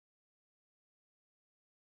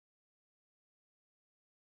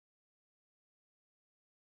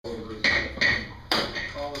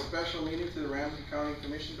Call a special meeting to the Ramsey County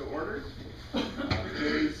Commission to order.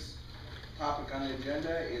 Today's topic on the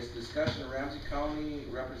agenda is discussion of Ramsey County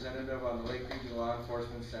representative on the Lake Region Law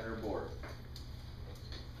Enforcement Center Board.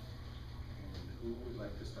 And who would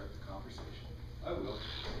like to start the conversation? I will.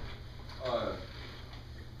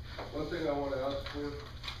 One thing I want to ask for,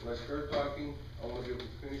 when I start talking, I want to be able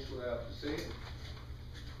to finish what I have to say.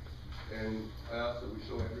 And I ask that we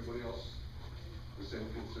show everybody else the same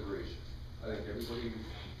consideration. I think everybody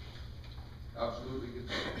absolutely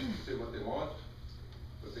gets to say what they want,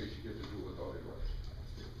 but they should get to do it without interruption.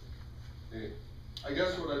 Okay. I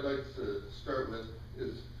guess what I'd like to start with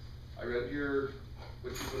is, I read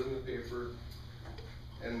what you put in the paper,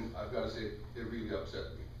 and I've got to say, it really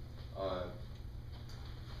upset me.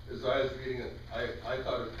 As I was reading it, I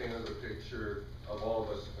thought it painted a picture of all of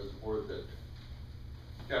us as a board that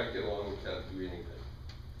can't get along and can't do anything.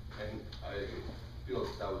 And I feel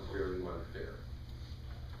that was very unfair.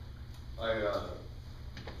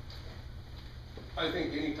 I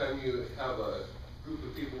think anytime you have a group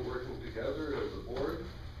of people working together as a board,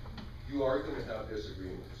 you are going to have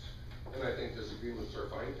disagreements. And I think disagreements are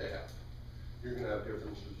fine to have. You're going to have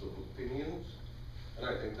differences of opinions, and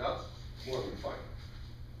I think that's more than fine.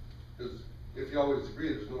 Because if you always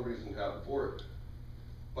agree, there's no reason to have a board.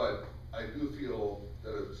 But I do feel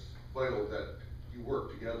that it's vital that you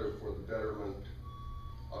work together for the betterment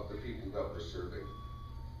of the people that we're serving.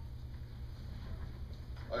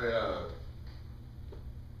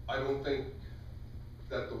 I don't think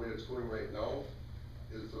that the way it's going right now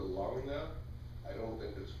is allowing that. I don't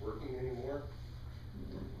think it's working anymore.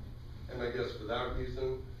 And I guess for that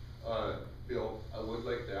reason, Bill, I would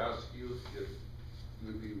like to ask you if you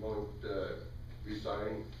would be willing to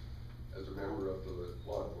resign as a member of the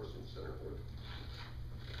Law Enforcement Center Board.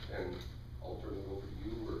 And I'll turn it over to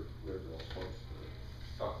you or whoever else wants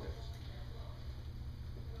to talk next.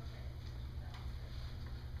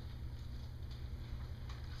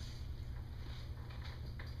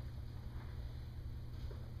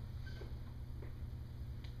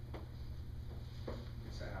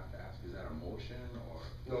 I have to ask, is that a motion or?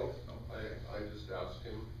 No, I just asked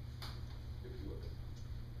him if he would.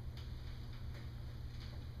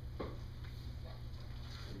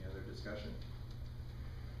 Any other discussion?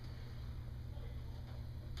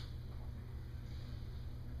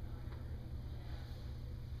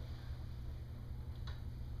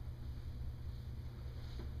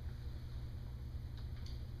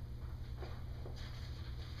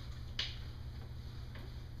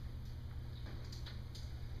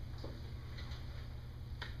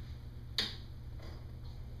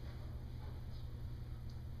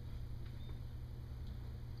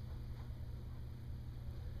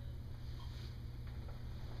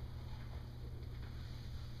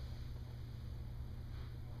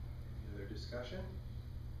 Discussion?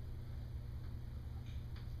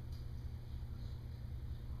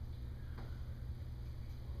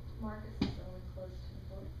 Marcus is only close to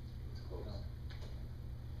the vote. It's close.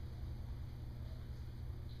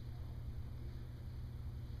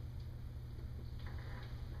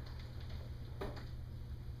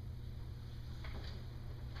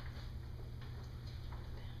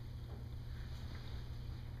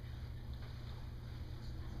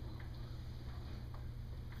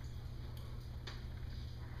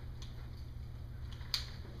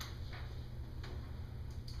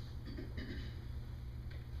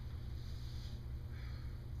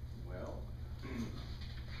 Well,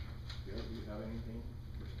 Bill, do you have anything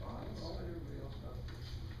to respond? I'll let everybody else know.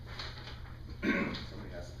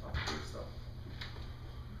 Somebody has to talk first though.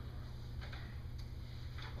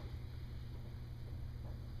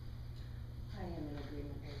 I am in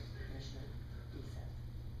agreement with Commissioner Deeseth.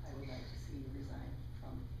 I would like to see you resign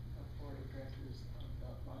from the board of directors of the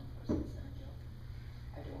Law Enforcement Center, Bill.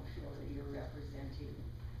 I don't feel that you're representing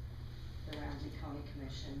the Ramsey County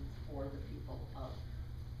Commission or the people of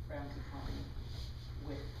Ramsey County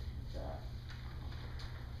with the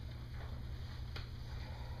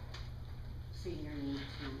senior need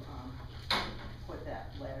to put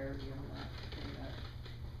that letter in the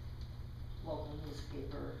local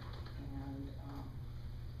newspaper and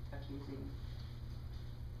accusing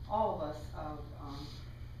all of us of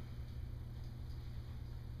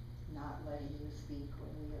not letting you speak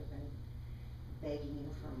when we have been begging you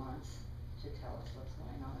for months to tell us what's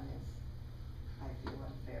going on is, I feel,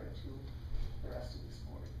 unfair to the rest of this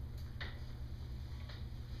board.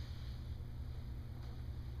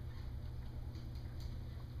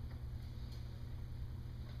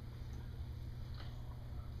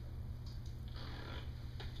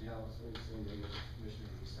 Yeah, I was saying the same thing as Commissioner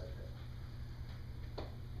Deeseth.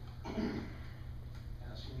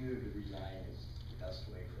 Asking you to resign is the best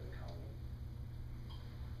way for the county.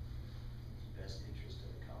 It's the best interest of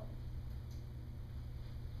the county.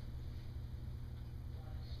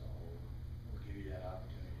 So, we'll give you that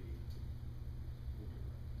opportunity. We'll do it.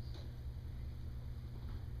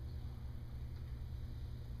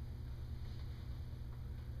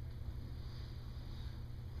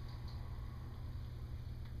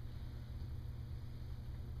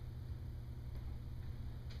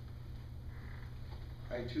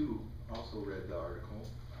 I too also read the article.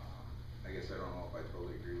 I guess I don't know if I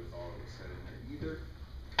totally agree with all that was said in there either.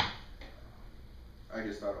 I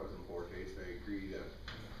just thought it was in poor taste. I agree that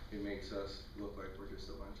it makes us look like we're just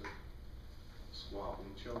a bunch of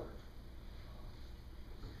squabbling children.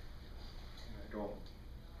 And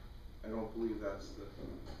I don't believe that's the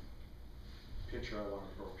picture I want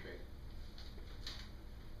to portray.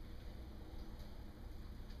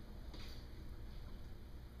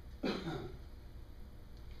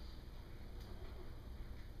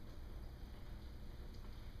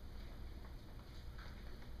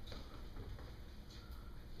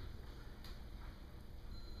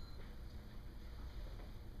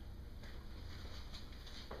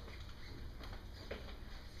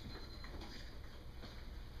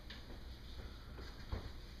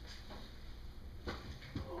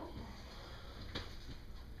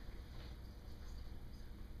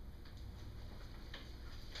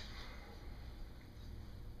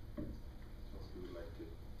 Who would like to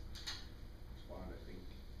respond? I think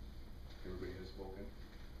everybody has spoken.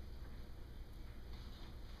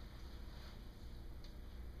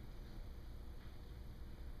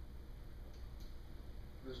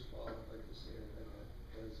 First of all, I'd like to say that I've had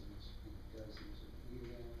dozens and dozens of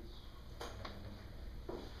emails,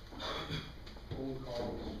 phone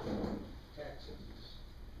calls, texts,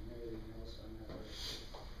 and everything else on that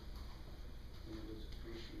article. And it was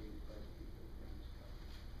appreciated by the people of Ramsey County.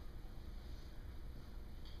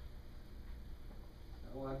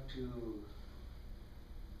 I want to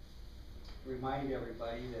remind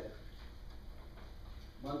everybody that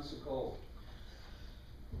months ago,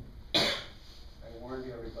 I warned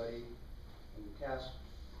everybody when the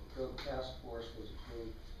drug task force was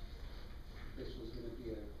approved, this was gonna be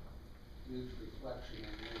a huge reflection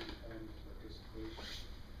on Ramsey County's participation.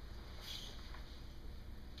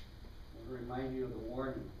 I want to remind you of the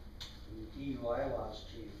warning when the DUI laws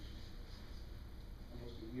changed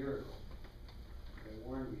almost a year ago. I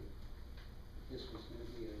warned you that this was gonna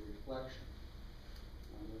be a reflection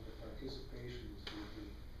on what the participation was gonna be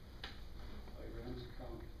by Ramsey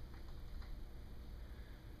County.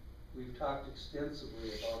 We've talked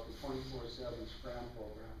extensively about the 24/7 SCRAM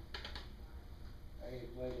program. I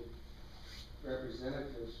invited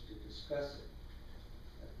representatives to discuss it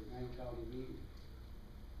at the 9-county meeting.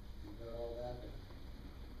 We got all that done.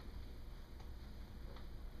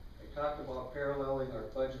 I talked about paralleling our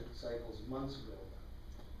budget cycles months ago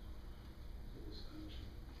to this commission.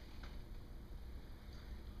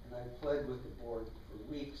 And I pled with the board for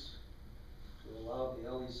weeks to allow the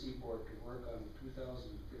LEC board to work on the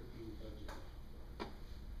 2015 budget.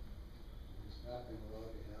 It's not been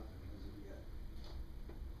allowed to happen as of yet.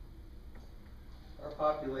 Our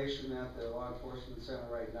population at the law enforcement center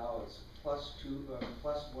right now is plus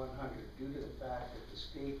 100 due to the fact that the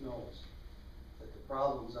state knows that the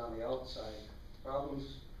problems on the outside,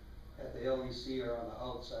 problems at the LEC are on the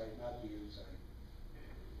outside, not the inside.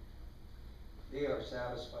 They are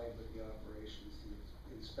satisfied with the operations.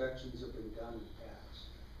 The inspections have been done and passed.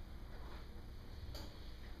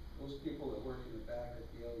 Those people that work in the back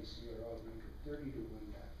at the LEC are outnumbered 30 to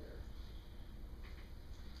 1 back there.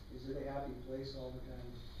 Is it a happy place all the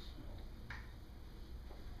time?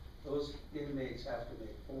 No. Those inmates have to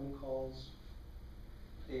make phone calls.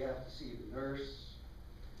 They have to see the nurse.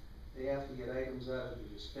 They have to get items out of the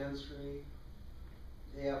dispensary.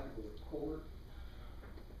 They have to go to court.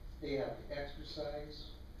 They have to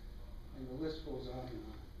exercise. And the list goes on and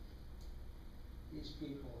on. These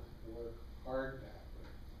people have to work hard back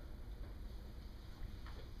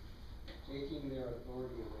there, taking their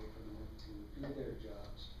authority away from them to do their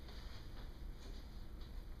jobs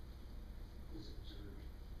is absurd.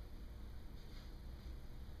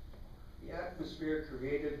 The atmosphere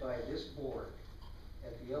created by this board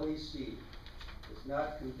at the LEC has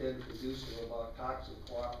not been conducive about toxic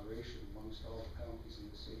cooperation amongst all the counties in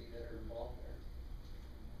the city that are involved there.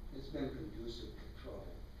 It's been conducive to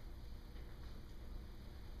trouble.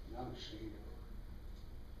 And I'm ashamed of it.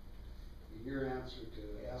 And your answer to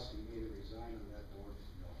asking me to resign on that board is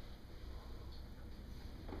no.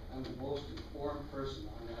 I'm the most informed person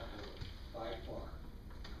on that board, by far.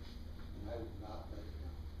 And I will not let it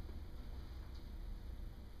down.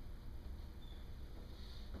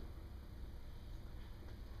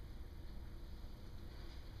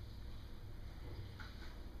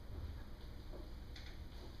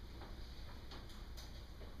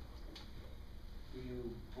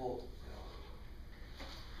 Well,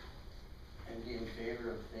 and be in favor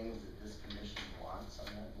of things that this commission wants on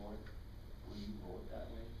that board, will you vote that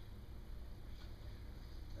way?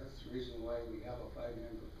 That's the reason why we have a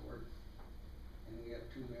 5-member board, and we have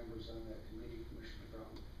 2 members on that committee, Commissioner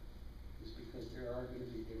Brown, is because there are gonna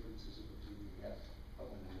be differences of opinion. Yes, but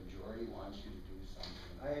when the majority wants you to do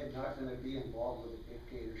something. I am not gonna be involved with a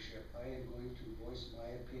dictatorship. I am going to voice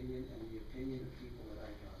my opinion and the opinion of people that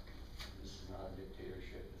I talk to. This is not a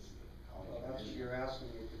dictatorship, this is a county Well, that's what commission. you're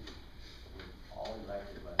asking me to do. We're all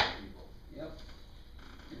elected by the people. Yep.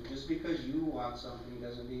 And just because you want something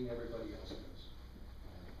doesn't mean everybody else does.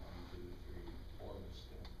 1, 2, 3, 4 of us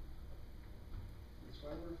do. That's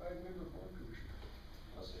why we're a 5-member board, Commissioner.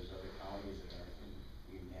 Plus there's other counties that are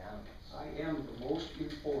unanimous. I am the most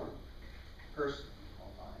informed person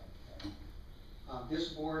All fine. on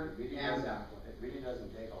this board It really and doesn't- that one. It really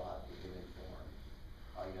doesn't take a lot to get informed.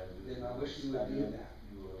 All you gotta do is. Then I wish you would study do it, that.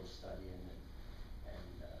 Do a little studying and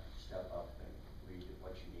step up and read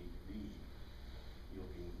what you need to read.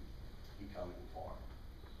 You'll become informed.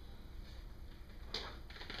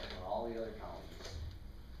 But when all the other counties,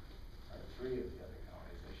 or 3 of the other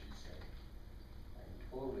counties, I should say, are in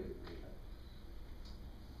total agreement.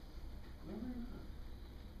 No, they're not.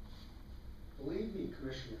 Believe me,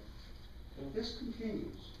 Commissioner, if this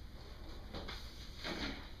continues,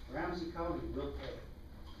 Ramsey County will pay.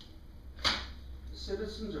 The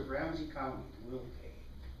citizens of Ramsey County will pay.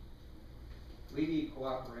 We need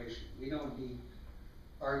cooperation. We don't need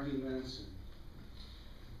arguments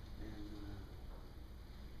and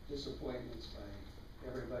disappointments by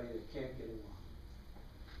everybody that can't get along.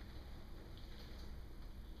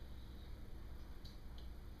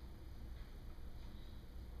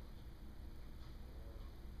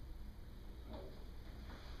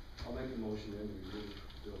 I'll make a motion then to remove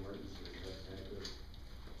the emergency representative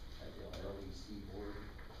at the LEC board,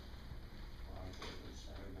 law enforcement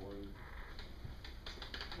center board.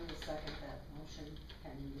 I will second that motion,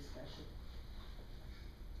 pending discussion.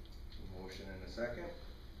 A motion and a second,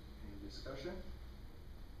 any discussion?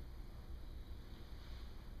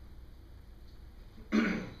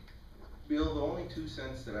 Bill, the only 2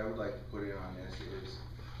 cents that I would like to put in on this is,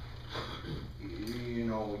 you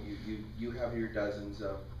know, you have your dozens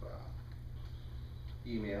of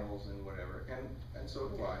emails and whatever, and so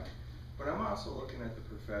do I, but I'm also looking at the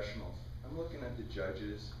professionals. I'm looking at the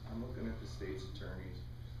judges, I'm looking at the state's attorneys,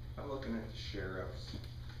 I'm looking at the sheriffs.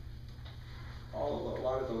 A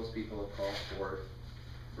lot of those people have called for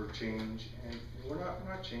change, and we're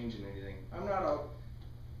not changing anything. I'm not out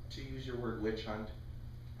to use your word witch hunt.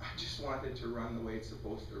 I just want it to run the way it's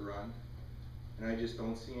supposed to run. And I just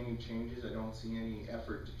don't see any changes, I don't see any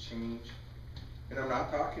effort to change. And I'm not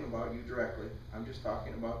talking about you directly, I'm just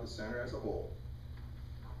talking about the center as a whole.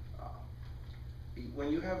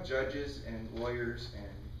 When you have judges and lawyers and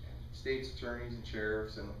state's attorneys and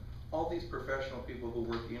sheriffs and all these professional people who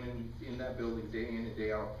work in that building day in and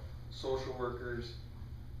day out, social workers,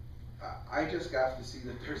 I just got to see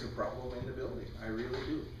that there's a problem in the building, I really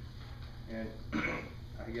do. And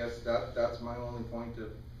I guess that's my only point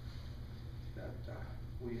of that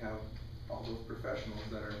we have all those professionals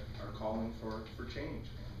that are calling for change.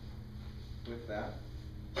 And with that,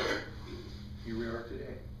 here we are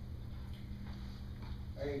today.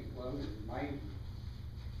 I want to remind you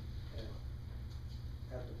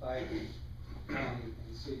that at the 5 county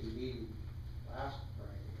and city meeting last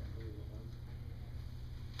Friday, I believe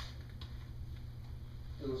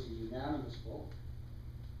it was a unanimous vote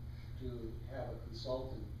to have a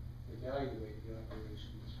consultant evaluate the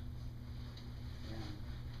operations and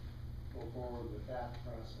go forward with that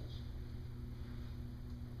process.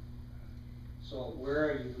 So where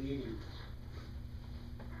are you leaving this?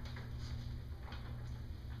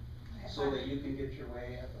 So that you can get your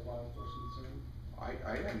way at the law enforcement center?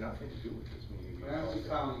 I had nothing to do with this meeting. Ramsey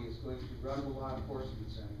County is going to run the law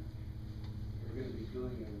enforcement center. We're gonna be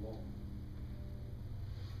doing it alone.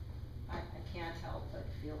 I can't help but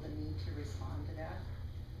feel the need to respond to that.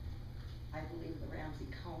 I believe the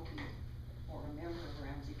Ramsey County, or a member of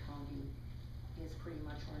Ramsey County, is pretty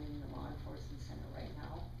much running the law enforcement center right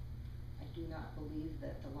now. I do not believe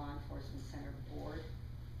that the law enforcement center board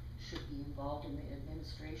should be involved in the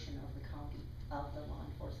administration of the county, of the law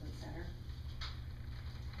enforcement center.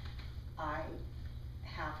 I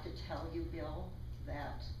have to tell you, Bill,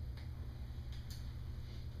 that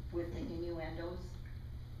with the innuendos,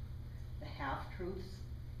 the half-truths,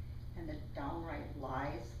 and the downright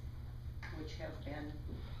lies which have been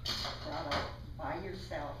brought up by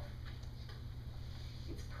yourself,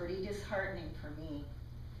 it's pretty disheartening for me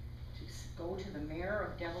to go to the mayor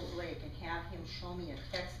of Devil's Lake and have him show me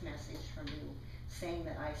a text message from you saying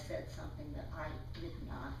that I said something that I did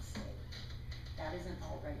not say. That is an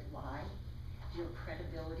outright lie. Your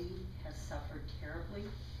credibility has suffered terribly,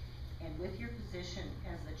 and with your position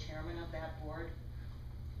as the chairman of that board,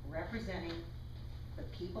 representing the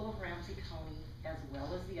people of Ramsey County as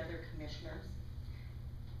well as the other commissioners,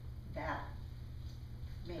 that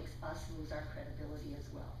makes us lose our credibility as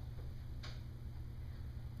well.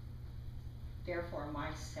 Therefore,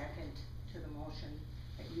 my second to the motion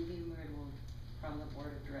that you be removed from the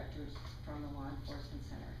board of directors from the Law Enforcement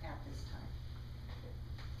Center at this time.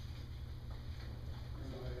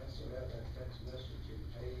 And I also have that text message in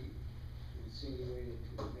pay insinuated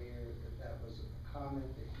to the mayor that that was a comment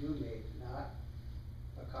that you made, not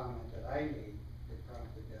a comment that I made that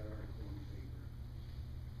prompted that article in the paper.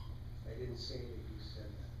 I didn't say that you said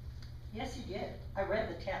that. Yes, you did. I read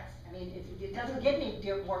the text. I mean, it doesn't get any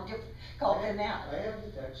more difficult than that. I have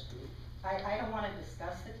the text too. I don't wanna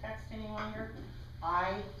discuss the text any longer.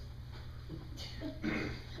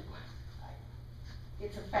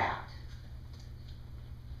 It's a fact.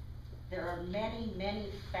 There are many, many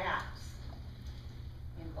facts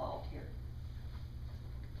involved here.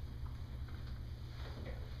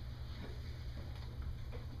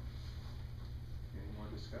 Any more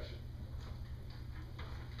discussion?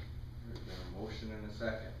 There's been a motion and a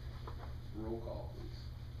second. Roll call,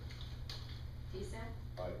 please.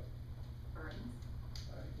 Deeseth, Aye. Burns,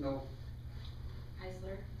 No.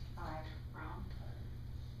 Heisler, Aye. Brown,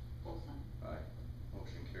 Olson. Aye,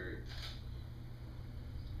 motion carried.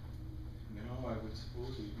 Now, I would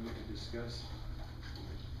suppose we need to discuss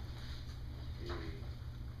a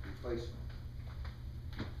replacement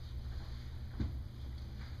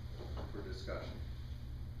for discussion.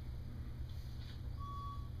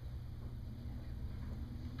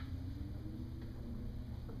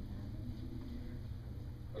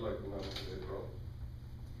 I'd like to nominate Ed Brown.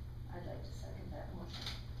 I'd like to second that motion.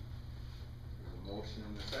 There's a motion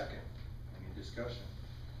and a second. Any discussion?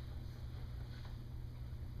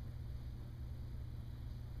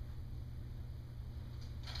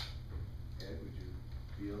 Ed, would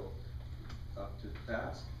you feel up to the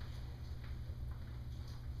task?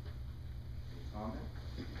 Any comment?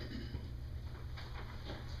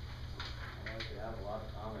 I like to have a lot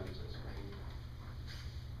of comments this week.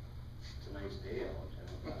 It's a nice day out,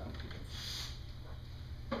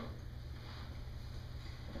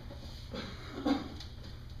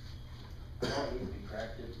 All needs to be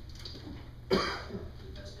corrected. In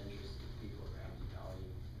the best interest of the people of Ramsey County,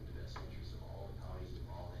 in the best interest of all the counties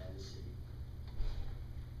involved and the city.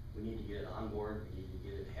 We need to get it on board, we need to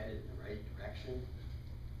get it headed in the right direction.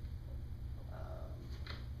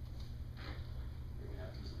 We're gonna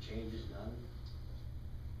have to get some changes done.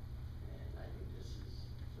 And I think this is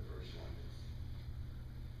the first one that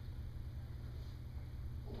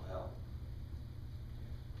will help.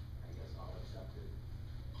 I guess I'll accept it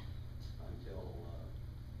until,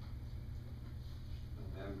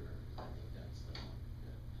 November. I think that's the one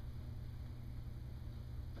that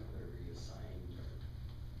whether reassigned or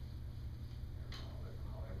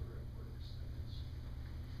however it works, I guess.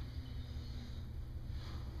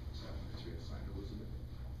 Is that when it's reassigned, Elizabeth?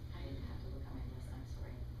 I didn't have to look on my list, I'm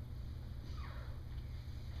sorry.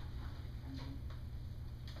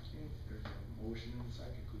 Okay, there's a motion and a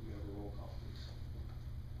second. Could we have a roll call, please?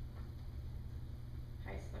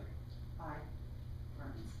 Heisler, Aye.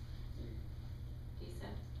 Burns,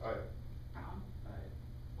 Deeseth, Aye. Brown, Aye.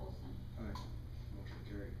 Olson. Aye, motion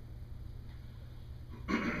carried.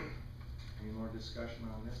 Any more discussion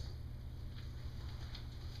on this?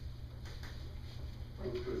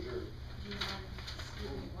 Move to adjourn. Do you want,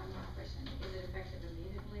 excuse me, one more question. Is it effective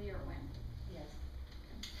immediately or when? Yes.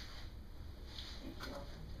 Thank you.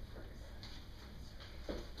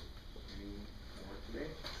 Any more today?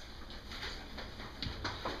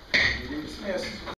 Meeting dismissed.